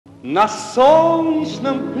На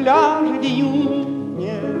солнечном пляже в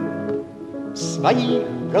июне в своих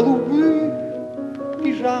голубых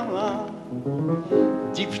пижамах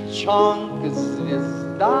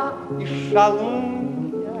девчонка-звезда и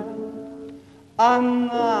шалунья,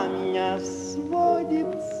 она меня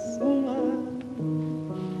сводит с ума.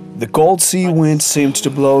 The cold sea wind seemed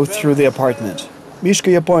to blow through the apartment.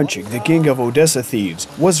 Mishka Yaponchik, the king of Odessa thieves,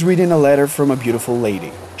 was reading a letter from a beautiful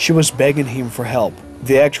lady. She was begging him for help.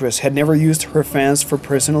 The actress had never used her fans for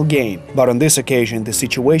personal gain, but on this occasion the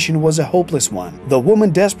situation was a hopeless one. The woman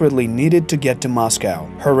desperately needed to get to Moscow.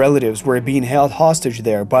 Her relatives were being held hostage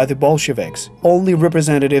there by the Bolsheviks. Only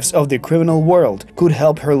representatives of the criminal world could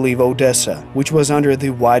help her leave Odessa, which was under the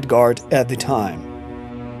White Guard at the time.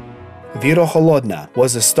 Vira Kholodna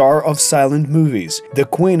was a star of silent movies, the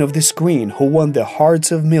queen of the screen who won the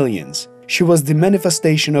hearts of millions. She was the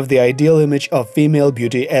manifestation of the ideal image of female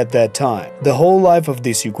beauty at that time. The whole life of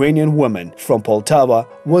this Ukrainian woman from Poltava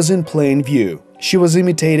was in plain view. She was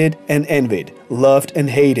imitated and envied, loved and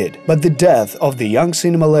hated, but the death of the young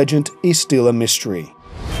cinema legend is still a mystery.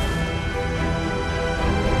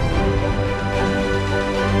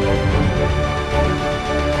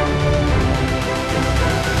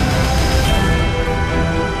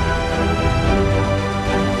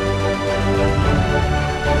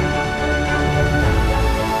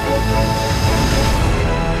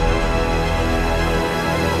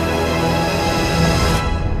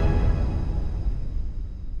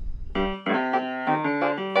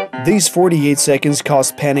 These 48 seconds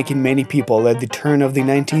caused panic in many people at the turn of the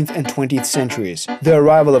 19th and 20th centuries. The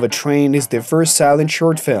Arrival of a Train is the first silent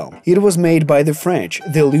short film. It was made by the French,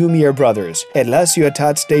 the Lumiere brothers, at La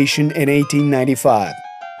Ciotat station in 1895.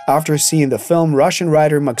 After seeing the film, Russian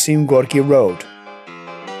writer Maxim Gorky wrote,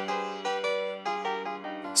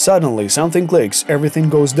 "Suddenly something clicks, everything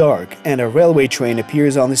goes dark, and a railway train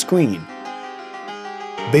appears on the screen.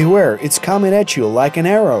 Beware, it's coming at you like an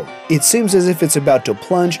arrow. It seems as if it's about to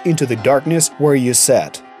plunge into the darkness where you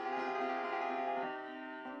sat."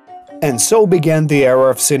 And so began the era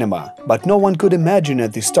of cinema. But no one could imagine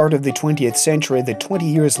at the start of the 20th century that 20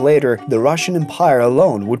 years later the Russian Empire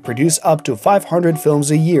alone would produce up to 500 films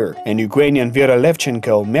a year, and Ukrainian Vira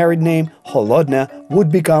Levchenko, married name Kholodna, would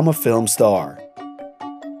become a film star.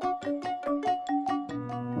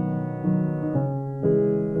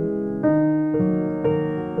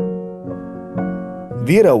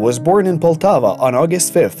 Vira was born in Poltava on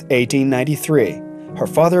August 5, 1893. Her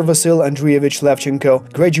father, Vasil Andreevich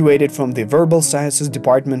Levchenko, graduated from the Verbal Sciences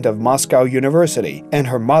Department of Moscow University, and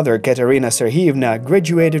her mother, Katerina Serhievna,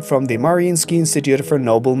 graduated from the Mariinsky Institute for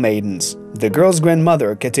Noble Maidens. The girl's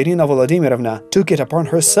grandmother, Katerina Volodymyrovna, took it upon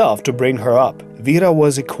herself to bring her up. Vira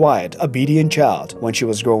was a quiet, obedient child when she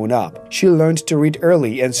was growing up. She learned to read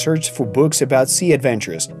early and searched for books about sea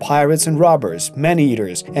adventures, pirates and robbers,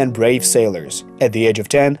 man-eaters, and brave sailors. At the age of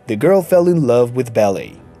 10, the girl fell in love with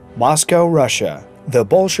ballet. Moscow, Russia. The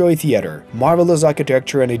Bolshoi Theater, marvelous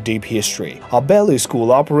architecture and a deep history. A ballet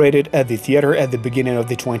school operated at the theater at the beginning of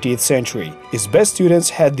the 20th century. Its best students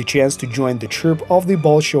had the chance to join the troupe of the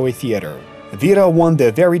Bolshoi Theater. Vira won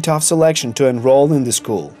the very tough selection to enroll in the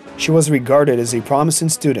school. She was regarded as a promising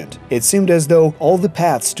student. It seemed as though all the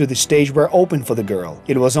paths to the stage were open for the girl.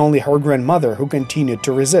 It was only her grandmother who continued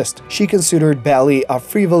to resist. She considered ballet a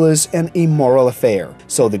frivolous and immoral affair,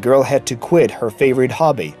 so the girl had to quit her favorite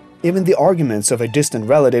hobby. Even the arguments of a distant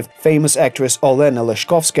relative, famous actress Olena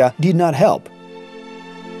Leshkovska, did not help.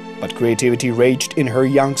 But creativity raged in her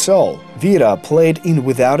young soul. Vira played in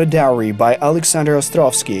Without a Dowry by Alexander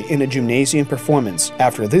Ostrovsky in a gymnasium performance.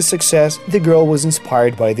 After this success, the girl was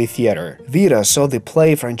inspired by the theater. Vira saw the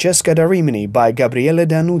play Francesca da Rimini by Gabriele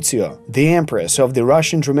D'Annunzio. The empress of the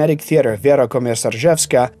Russian dramatic theater Vera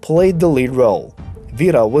Komersarjevska played the lead role.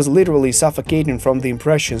 Vira was literally suffocating from the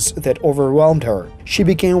impressions that overwhelmed her. She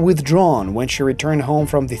became withdrawn when she returned home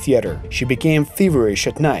from the theater. She became feverish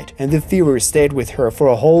at night, and the fever stayed with her for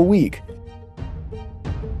a whole week.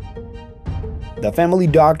 The family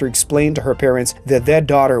doctor explained to her parents that their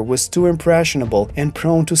daughter was too impressionable and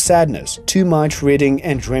prone to sadness. Too much reading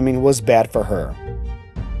and dreaming was bad for her.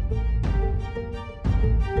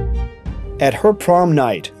 At her prom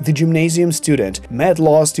night, the gymnasium student met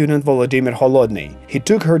law student Volodymyr Kholodny. He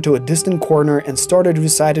took her to a distant corner and started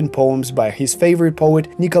reciting poems by his favorite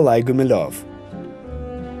poet Nikolai Gumilov.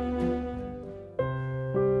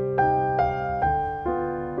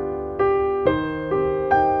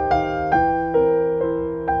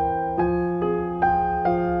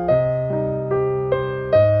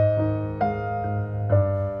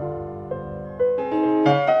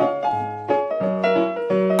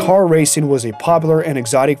 Car racing was a popular and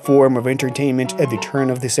exotic form of entertainment at the turn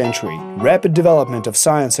of the century. Rapid development of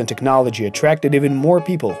science and technology attracted even more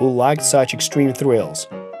people who liked such extreme thrills.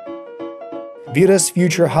 Vira's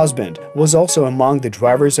future husband was also among the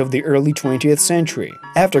drivers of the early 20th century.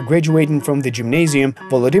 After graduating from the gymnasium,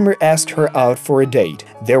 Volodymyr asked her out for a date.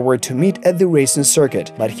 They were to meet at the racing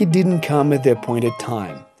circuit, but he didn't come at the appointed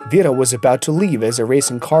time. Vira was about to leave as a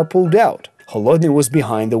racing car pulled out. Kholodna was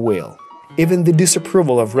behind the wheel. Even the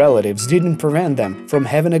disapproval of relatives didn't prevent them from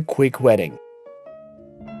having a quick wedding.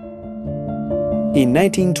 In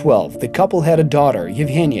 1912, the couple had a daughter,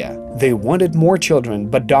 Yevgenia. They wanted more children,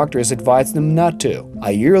 but doctors advised them not to.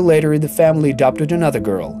 A year later, the family adopted another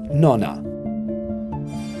girl, Nona.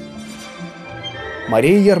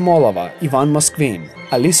 Maria Yermolova, Ivan Moskvin,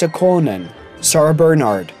 Alisa Konen, Sarah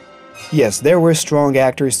Bernard. Yes, there were strong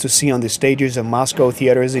actors to see on the stages of Moscow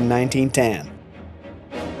theaters in 1910.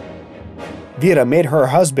 Vira made her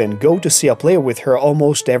husband go to see a play with her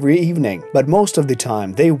almost every evening, but most of the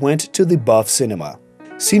time they went to the buff cinema.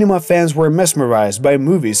 Cinema fans were mesmerized by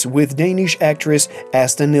movies with Danish actress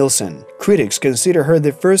Asta Nielsen. Critics consider her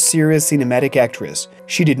the first serious cinematic actress.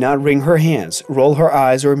 She did not wring her hands, roll her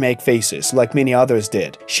eyes or make faces like many others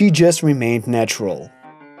did. She just remained natural.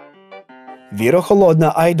 Vira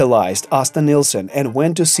Kholodna idolized Asta Nielsen and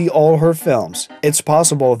went to see all her films. It's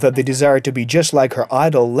possible that the desire to be just like her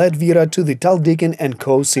idol led Vira to the Taldikin &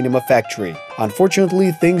 Co. cinema factory.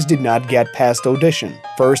 Unfortunately, things did not get past audition.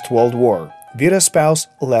 First World War. Vira's spouse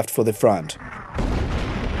left for the front.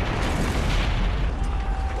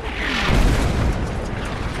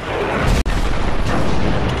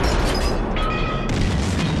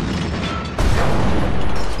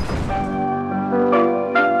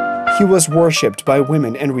 He was worshipped by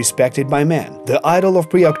women and respected by men. The idol of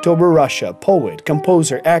pre-October Russia, poet,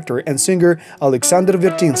 composer, actor, and singer Alexander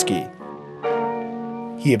Vertinsky.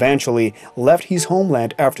 He eventually left his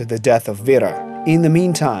homeland after the death of Vira. In the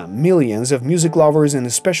meantime, millions of music lovers and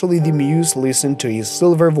especially the muse listened to his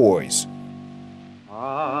silver voice.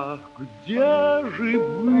 Ах, где же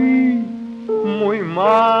вы, мой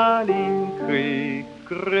маленький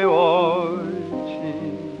креольчик,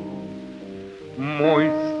 мой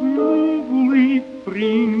смуглый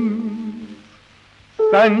принц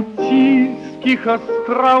с Антильских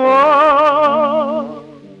островов?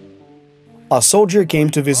 A soldier came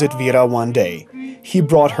to visit Vira one day. He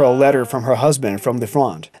brought her a letter from her husband from the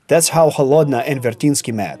front. That's how Kholodna and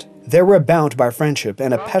Vertinsky met. They were bound by friendship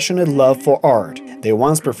and a passionate love for art. They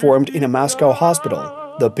once performed in a Moscow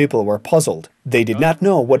hospital. The people were puzzled. They did not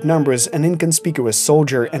know what numbers an inconspicuous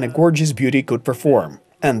soldier and a gorgeous beauty could perform.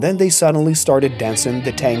 And then they suddenly started dancing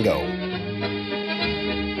the tango.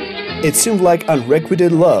 It seemed like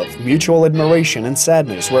unrequited love, mutual admiration and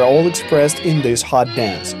sadness were all expressed in this hot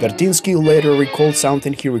dance. Vertinsky later recalled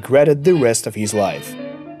something he regretted the rest of his life.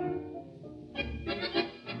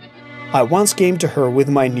 I once came to her with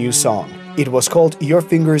my new song. It was called Your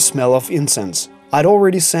Fingers Smell of Incense. I'd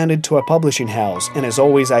already sent it to a publishing house, and as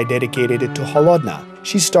always I dedicated it to Kholodna.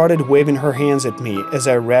 She started waving her hands at me as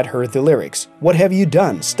I read her the lyrics. What have you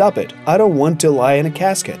done? Stop it. I don't want to lie in a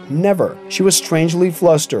casket. Never. She was strangely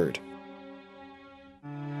flustered.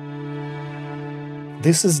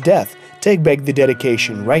 This is death. Take back the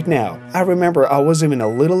dedication right now. I remember I was even a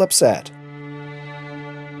little upset.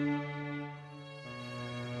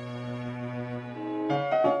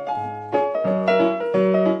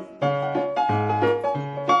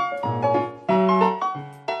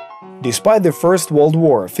 Despite the First World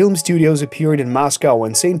War, film studios appeared in Moscow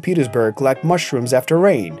and St. Petersburg like mushrooms after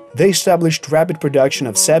rain. They established rapid production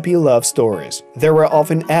of sappy love stories. There were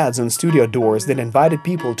often ads on studio doors that invited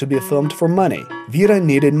people to be filmed for money. Vira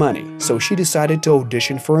needed money, so she decided to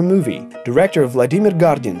audition for a movie. Director Vladimir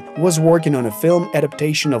Gardin was working on a film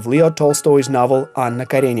adaptation of Leo Tolstoy's novel Anna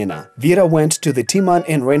Karenina. Vira went to the Timan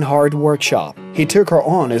and Reinhardt workshop. He took her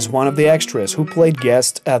on as one of the extras who played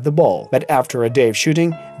guests at the ball, but after a day of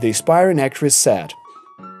shooting, the aspiring actress said,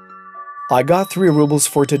 "I got 3 rubles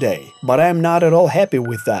for today, but I am not at all happy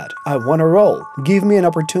with that. I want a role. Give me an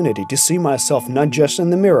opportunity to see myself not just in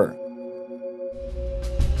the mirror."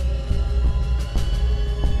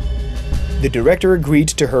 The director agreed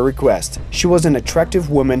to her request. She was an attractive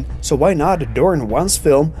woman, so why not adorn one's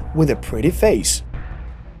film with a pretty face?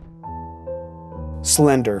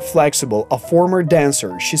 Slender, flexible, a former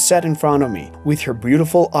dancer, she sat in front of me, with her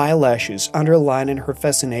beautiful eyelashes underlining her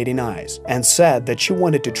fascinating eyes, and said that she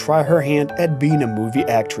wanted to try her hand at being a movie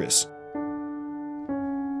actress.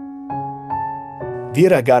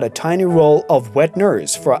 Vira got a tiny role of wet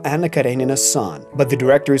nurse for Anna Karenina's son, but the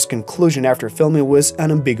director's conclusion after filming was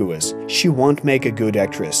unambiguous: she won't make a good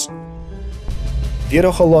actress. Vira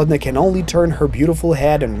Kholodna can only turn her beautiful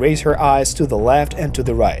head and raise her eyes to the left and to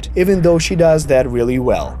the right, even though she does that really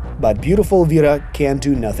well. But beautiful Vira can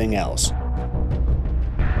do nothing else.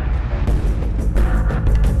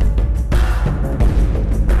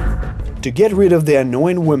 To get rid of the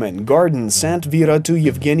annoying women, Gordon sent Vira to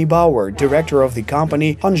Yevgeny Bauer, director of the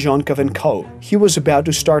company Hanzhonkov & Co. He was about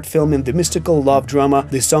to start filming the mystical love drama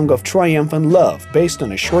The Song of Triumphant Love, based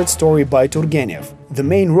on a short story by Turgenev. The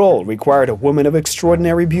main role required a woman of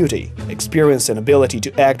extraordinary beauty. Experience and ability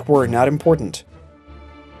to act were not important.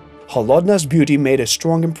 Kholodna's beauty made a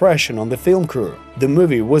strong impression on the film crew. The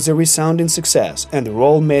movie was a resounding success, and the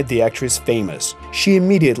role made the actress famous. She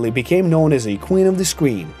immediately became known as a queen of the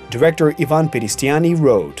screen. Director Ivan Peristiani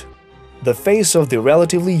wrote, "The face of the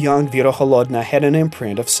relatively young Vira Kholodna had an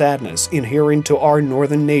imprint of sadness inherent to our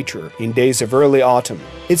northern nature in days of early autumn.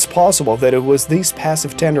 It's possible that it was this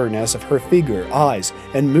passive tenderness of her figure, eyes,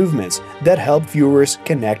 and movements that helped viewers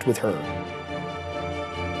connect with her."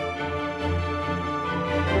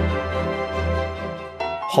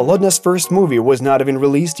 Kholodna's first movie was not even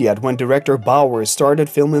released yet when director Bauer started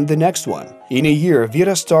filming the next one. In a year,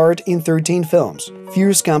 Vira starred in 13 films.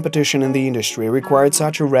 Fierce competition in the industry required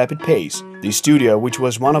such a rapid pace. The studio, which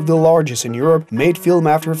was one of the largest in Europe, made film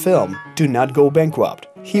after film to not go bankrupt.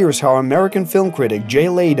 Here's how American film critic Jay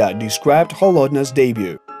Leyda described Kholodna's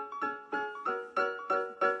debut.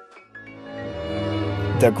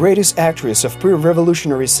 The greatest actress of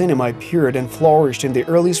pre-revolutionary cinema appeared and flourished in the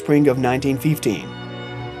early spring of 1915.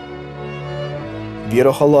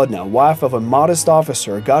 Vira Kholodna, wife of a modest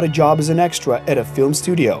officer, got a job as an extra at a film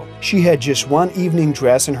studio. She had just one evening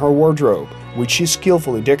dress in her wardrobe, which she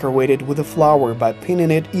skillfully decorated with a flower by pinning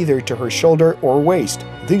it either to her shoulder or waist.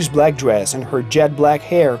 This black dress and her jet black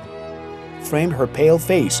hair framed her pale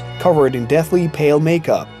face, covered in deathly pale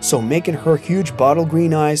makeup, so making her huge bottle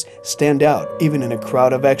green eyes stand out even in a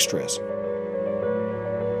crowd of extras.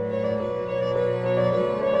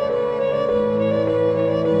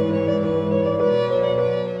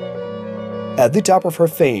 At the top of her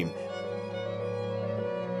fame,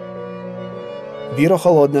 Vira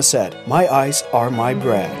Kholodna said, "My eyes are my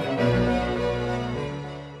bread."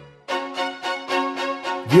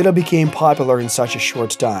 Vira became popular in such a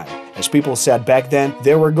short time. As people said back then,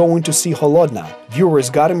 they were going to see Kholodna.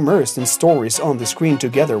 Viewers got immersed in stories on the screen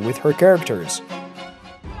together with her characters.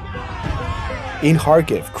 In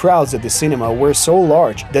Kharkiv, crowds at the cinema were so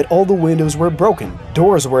large that all the windows were broken,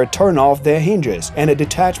 doors were torn off their hinges, and a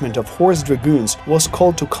detachment of horse dragoons was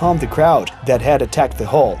called to calm the crowd that had attacked the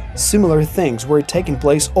hall. Similar things were taking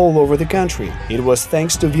place all over the country. It was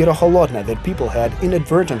thanks to Vira Kholodna that people had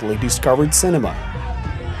inadvertently discovered cinema.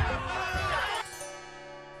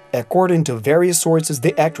 According to various sources,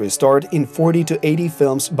 the actress starred in 40 to 80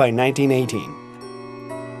 films by 1918.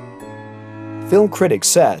 Film critics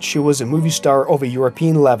said she was a movie star of a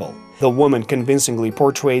European level. The woman convincingly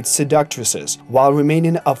portrayed seductresses while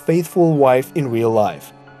remaining a faithful wife in real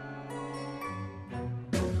life.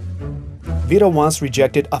 Vira once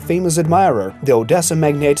rejected a famous admirer, the Odessa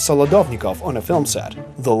magnate Solodovnikov, on a film set.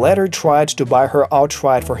 The latter tried to buy her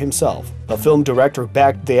outright for himself. The film director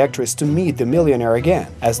begged the actress to meet the millionaire again,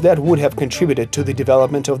 as that would have contributed to the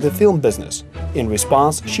development of the film business. In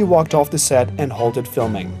response, she walked off the set and halted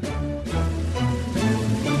filming.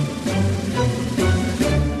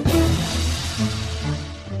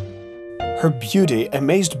 Her beauty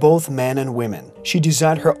amazed both men and women. She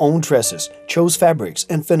designed her own dresses, chose fabrics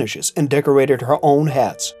and finishes, and decorated her own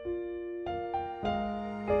hats.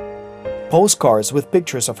 Postcards with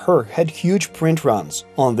pictures of her had huge print runs.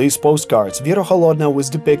 On these postcards, Vira Kholodna was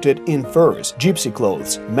depicted in furs, gypsy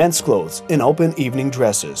clothes, men's clothes, and open evening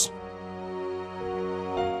dresses.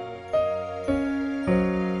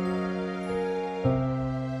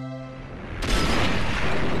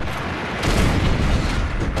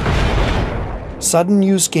 Sudden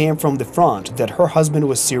news came from the front that her husband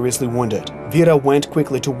was seriously wounded. Vira went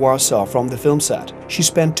quickly to Warsaw from the film set. She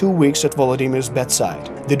spent 2 weeks at Volodymyr's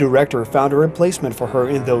bedside. The director found a replacement for her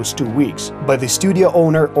in those 2 weeks, but the studio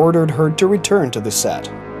owner ordered her to return to the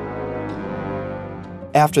set.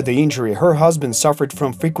 After the injury, her husband suffered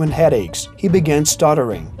from frequent headaches. He began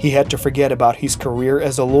stuttering. He had to forget about his career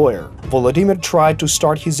as a lawyer. Volodymyr tried to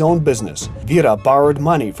start his own business. Vira borrowed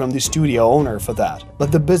money from the studio owner for that,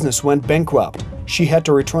 but the business went bankrupt. She had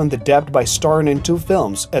to return the debt by starring in 2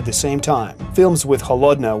 films at the same time. Films with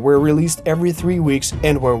Kholodna were released every 3 weeks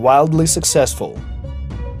and were wildly successful.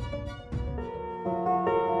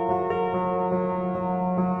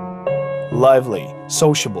 Lively,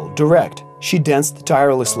 sociable, direct, She danced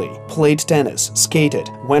tirelessly, played tennis, skated,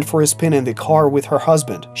 went for a spin in the car with her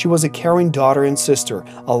husband. She was a caring daughter and sister,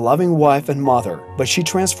 a loving wife and mother, but she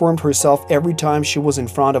transformed herself every time she was in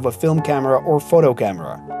front of a film camera or photo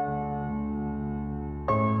camera.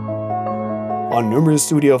 On numerous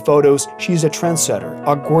studio photos, she's a trendsetter,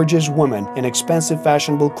 a gorgeous woman in expensive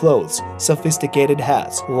fashionable clothes, sophisticated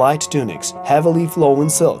hats, light tunics, heavily flowing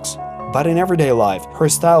silks. But in everyday life, her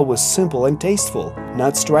style was simple and tasteful,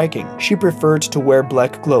 not striking. She preferred to wear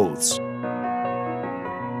black clothes.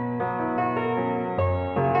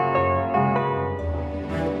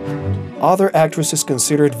 Other actresses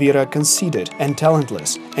considered Vira conceited and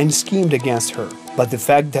talentless and schemed against her, but the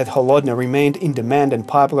fact that Kholodna remained in demand and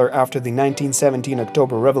popular after the 1917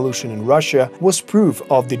 October Revolution in Russia was proof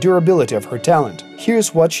of the durability of her talent.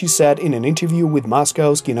 Here's what she said in an interview with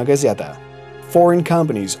Moscow's Kinogazeta. "Foreign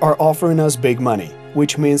companies are offering us big money,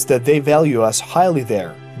 which means that they value us highly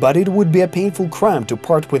there. But it would be a painful crime to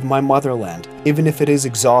part with my motherland, even if it is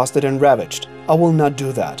exhausted and ravaged. I will not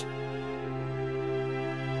do that."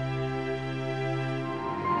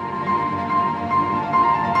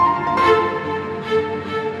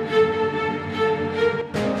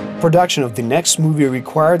 Production of the next movie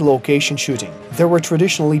required location shooting. They were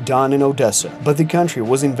traditionally done in Odessa, but the country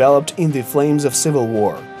was enveloped in the flames of civil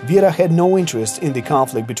war. Vira had no interest in the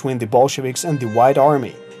conflict between the Bolsheviks and the White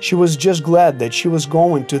Army. She was just glad that she was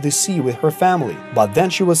going to the sea with her family, but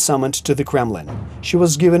then she was summoned to the Kremlin. She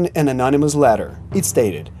was given an anonymous letter. It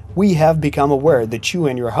stated, "We have become aware that you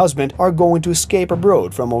and your husband are going to escape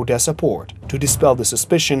abroad from Odessa port." To dispel the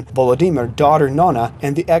suspicion, Volodymyr's daughter Nona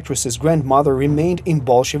and the actress's grandmother remained in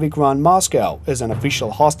Bolshevik-run Moscow as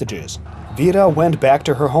unofficial hostages. Vira went back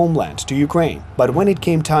to her homeland, to Ukraine, but when it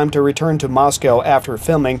came time to return to Moscow after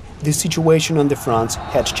filming, the situation on the fronts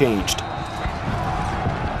had changed.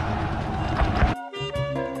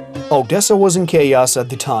 Odessa was in chaos at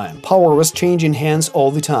the time. Power was changing hands all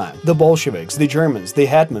the time. The Bolsheviks, the Germans, the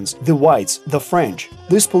Hetmans, the Whites, the French.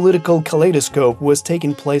 This political kaleidoscope was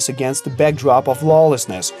taking place against the backdrop of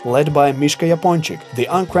lawlessness led by Mishka Yaponchik, the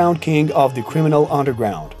uncrowned king of the criminal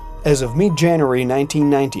underground. As of mid-January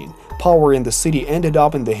 1919, power in the city ended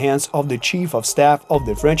up in the hands of the chief of staff of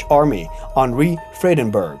the French army, Henri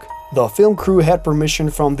Friedenberg. The film crew had permission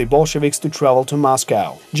from the Bolsheviks to travel to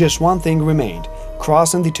Moscow. Just one thing remained: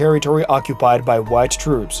 crossing the territory occupied by White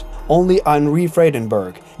troops. Only Henri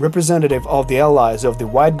Friedenberg, representative of the allies of the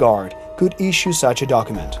White Guard, could issue such a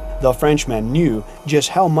document. The Frenchman knew just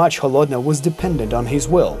how much Kholodna was dependent on his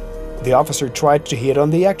will. The officer tried to hit on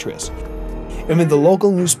the actress. Even the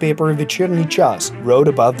local newspaper Вечерний Час wrote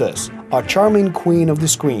about this. A charming queen of the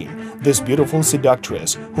screen, this beautiful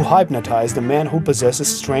seductress who hypnotized a man who possesses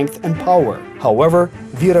strength and power. However,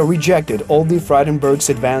 Vira rejected all the Friedenberg's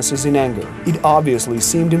advances in anger. It obviously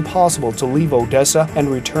seemed impossible to leave Odessa and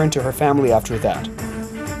return to her family after that.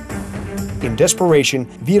 In desperation,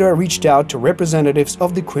 Vira reached out to representatives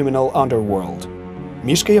of the criminal underworld.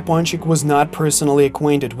 Mishka Yaponchik was not personally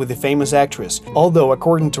acquainted with the famous actress, although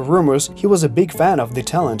according to rumors, he was a big fan of the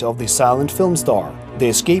talent of the silent film star. The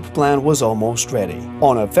escape plan was almost ready.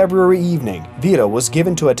 On a February evening, Vira was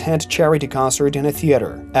given to attend charity concert in a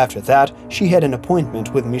theater. After that, she had an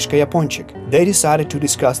appointment with Mishka Yaponchik. They decided to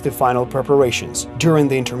discuss the final preparations. During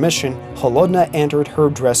the intermission, Kholodna entered her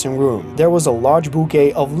dressing room. There was a large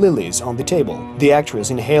bouquet of lilies on the table. The actress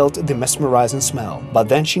inhaled the mesmerizing smell, but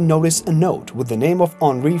then she noticed a note with the name of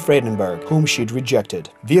Henri Friedenberg, whom she'd rejected.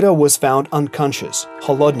 Vira was found unconscious.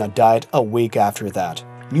 Kholodna died a week after that.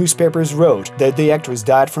 Newspapers wrote that the actress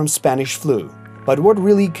died from Spanish flu. But what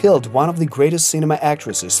really killed one of the greatest cinema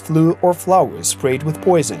actresses, flu or flowers sprayed with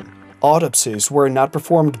poison? Autopsies were not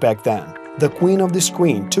performed back then. The queen of the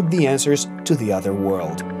screen took the answers to the other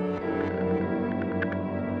world.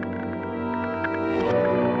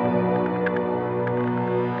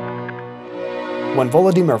 When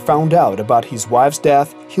Volodymyr found out about his wife's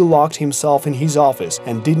death, he locked himself in his office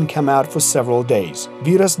and didn't come out for several days.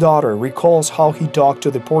 Vira's daughter recalls how he talked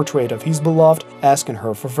to the portrait of his beloved, asking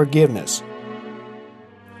her for forgiveness.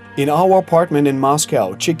 In our apartment in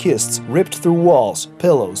Moscow, Chekists ripped through walls,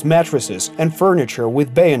 pillows, mattresses, and furniture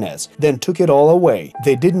with bayonets, then took it all away.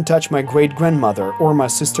 They didn't touch my great-grandmother or my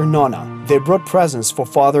sister Nona. They brought presents for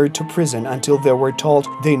father to prison until they were told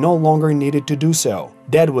they no longer needed to do so.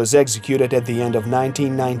 Dad was executed at the end of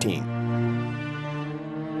 1919.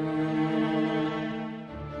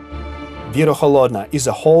 Vira Kholodna is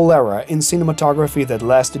a whole era in cinematography that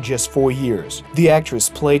lasted just 4 years. The actress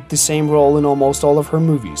played the same role in almost all of her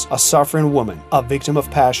movies, a suffering woman, a victim of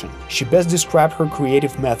passion. She best described her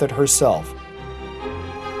creative method herself.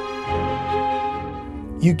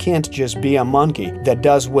 You can't just be a monkey that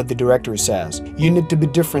does what the director says. You need to be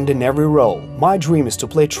different in every role. My dream is to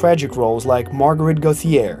play tragic roles like Margaret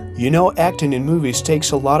Gauthier. You know, acting in movies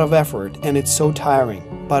takes a lot of effort and it's so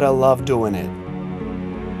tiring, but I love doing it.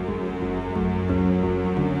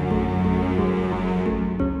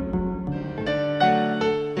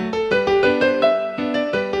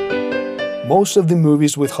 Most of the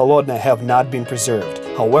movies with Kholodna have not been preserved.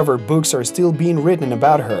 However, books are still being written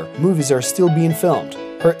about her, movies are still being filmed.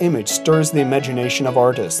 Her image stirs the imagination of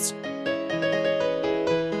artists.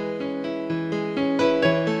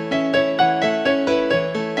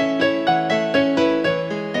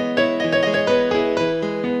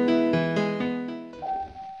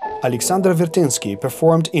 Alexander Vertinsky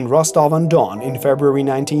performed in Rostov-on-Don in February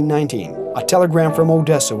 1919. A telegram from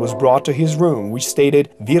Odessa was brought to his room which stated,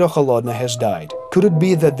 "Vira Kholodna has died." Could it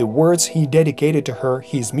be that the words he dedicated to her,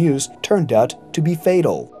 his muse, turned out to be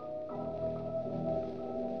fatal?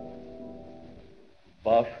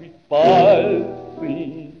 Ваши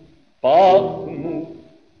пальцы пахнут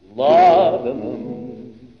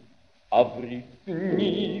ладаном, а в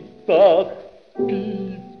ресницах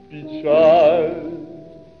спит печаль.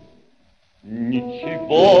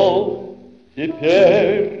 Ничего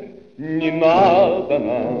теперь не надо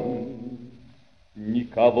нам,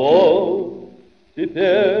 никого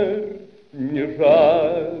теперь не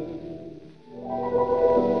жаль.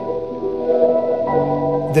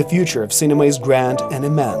 The future of cinema is grand and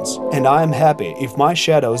immense, and I am happy if my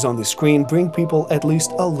shadows on the screen bring people at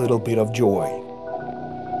least a little bit of joy.